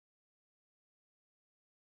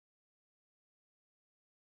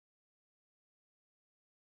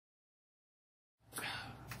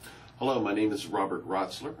Hello, my name is Robert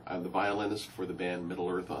Rotzler. I'm the violinist for the band Middle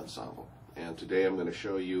Earth Ensemble. And today I'm going to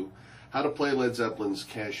show you how to play Led Zeppelin's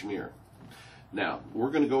Kashmir. Now, we're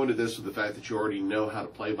going to go into this with the fact that you already know how to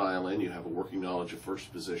play violin. You have a working knowledge of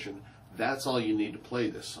first position. That's all you need to play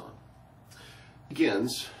this song.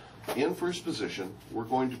 Begins in first position. We're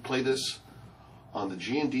going to play this on the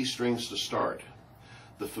G and D strings to start.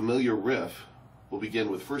 The familiar riff will begin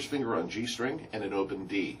with first finger on G string and an open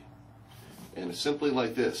D. And it's simply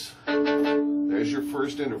like this. There's your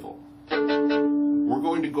first interval. We're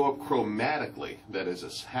going to go up chromatically, that is a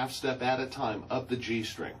half step at a time, up the G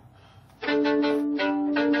string.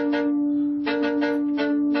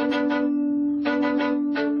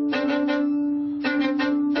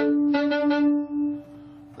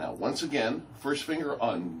 Now, once again, first finger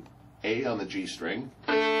on A on the G string.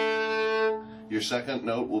 Your second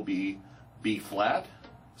note will be B flat,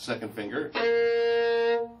 second finger.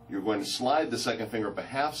 You're going to slide the second finger up a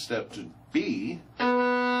half step to B.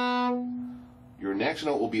 Your next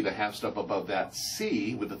note will be the half step above that,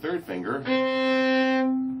 C, with the third finger.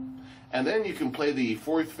 And then you can play the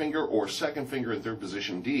fourth finger or second finger in third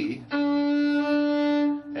position, D,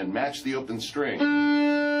 and match the open string.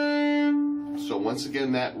 So once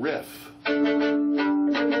again, that riff.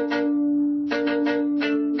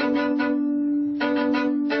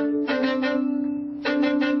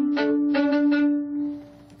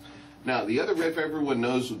 Now, the other riff everyone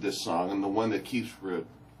knows with this song, and the one that keeps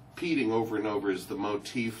repeating over and over, is the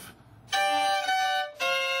motif.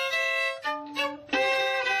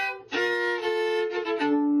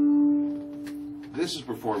 This is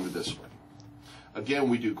performed this way. Again,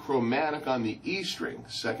 we do chromatic on the E string,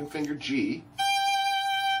 second finger G,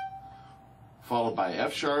 followed by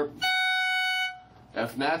F sharp,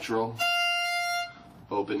 F natural,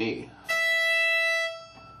 open E.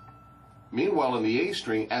 Meanwhile, on the A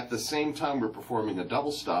string, at the same time, we're performing a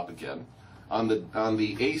double stop again. On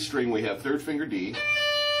the A string, we have third finger D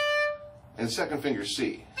and second finger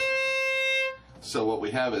C. So what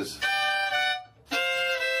we have is,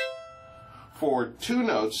 for two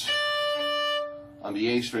notes, on the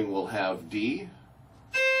A string, we'll have D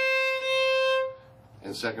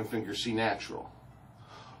and second finger C natural.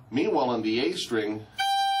 Meanwhile, on the A string,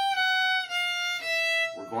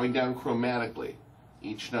 we're going down chromatically,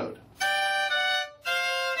 each note.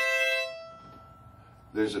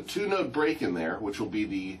 There's a two-note break in there, which will be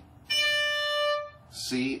the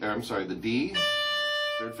the D,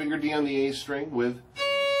 third finger D on the A string with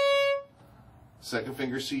second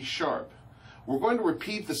finger C sharp. We're going to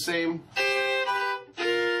repeat the same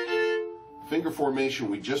finger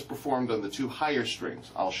formation we just performed on the two higher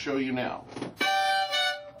strings. I'll show you now.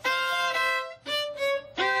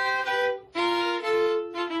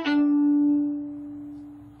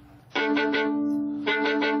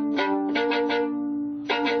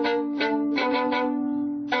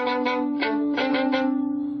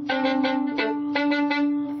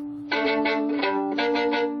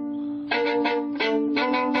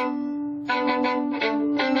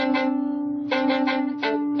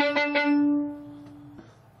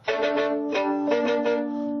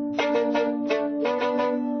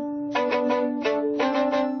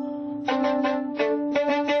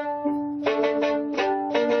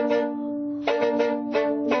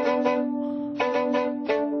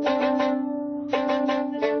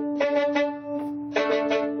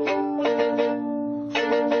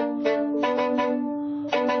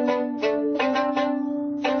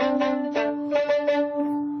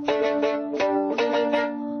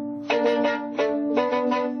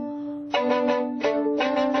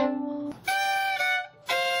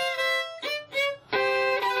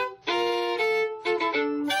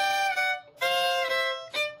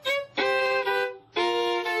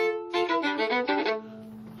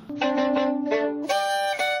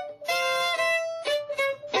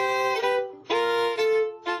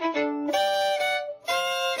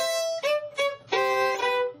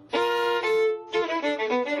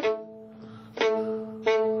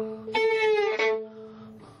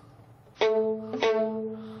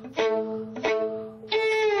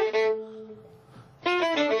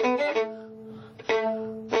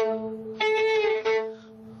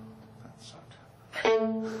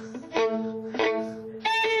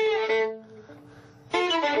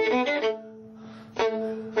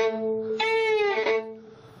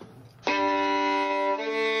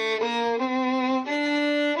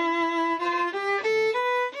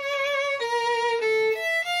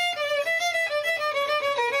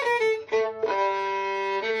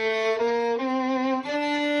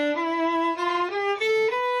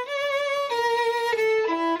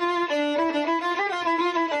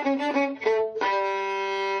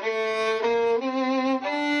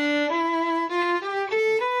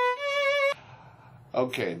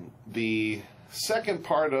 Okay, the second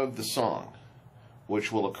part of the song,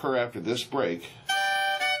 which will occur after this break,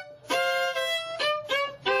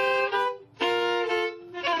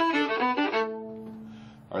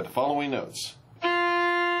 are the following notes: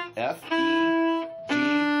 F, E,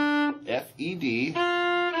 G, F, E, D,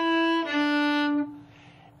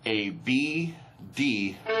 A, B,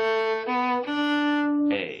 D,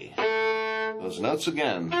 A. Those notes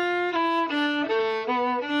again,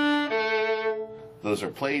 those are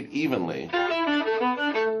played evenly.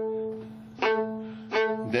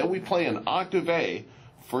 Then we play an octave A,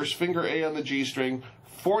 first finger A on the G string,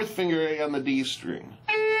 fourth finger A on the D string.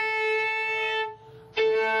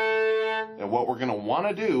 And what we're going to want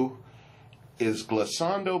to do is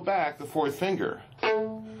glissando back the fourth finger.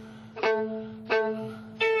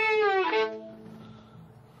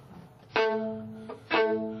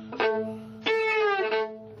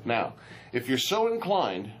 Now, if you're so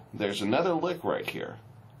inclined, there's another lick right here.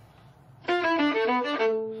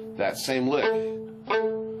 That same lick.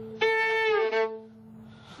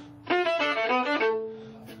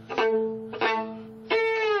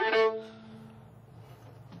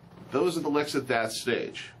 Those are the licks at that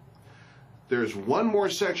stage. There's one more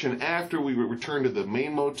section after we return to the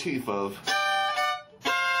main motif of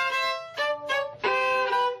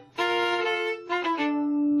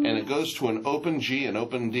and it goes to an open G and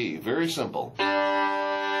open D. Very simple.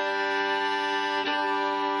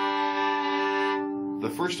 The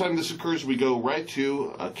first time this occurs, we go right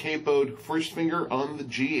to a capoed first finger on the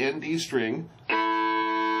G and D string.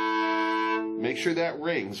 Make sure that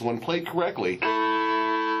rings. When played correctly,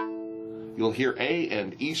 you'll hear A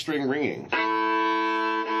and E string ringing.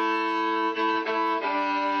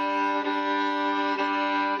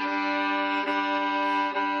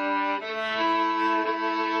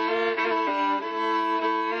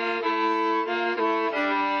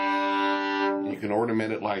 You can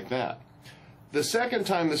ornament it like that. The second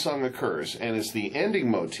time the song occurs, and it's the ending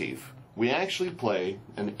motif, we actually play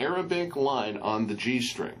an Arabic line on the G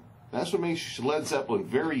string. That's what makes Led Zeppelin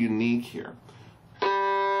very unique here.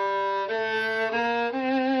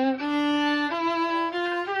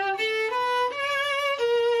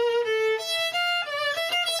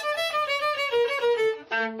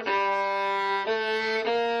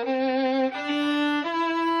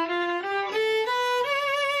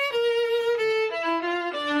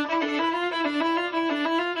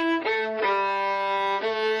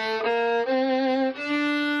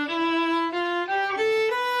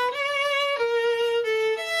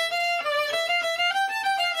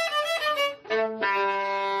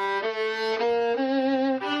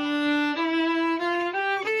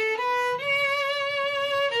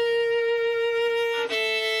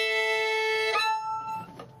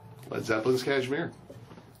 Led Zeppelin's Kashmir.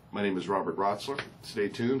 My name is Robert Rotzler. Stay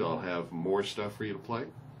tuned, I'll have more stuff for you to play.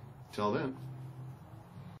 Till then.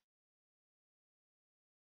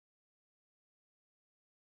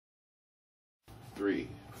 3,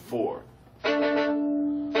 4.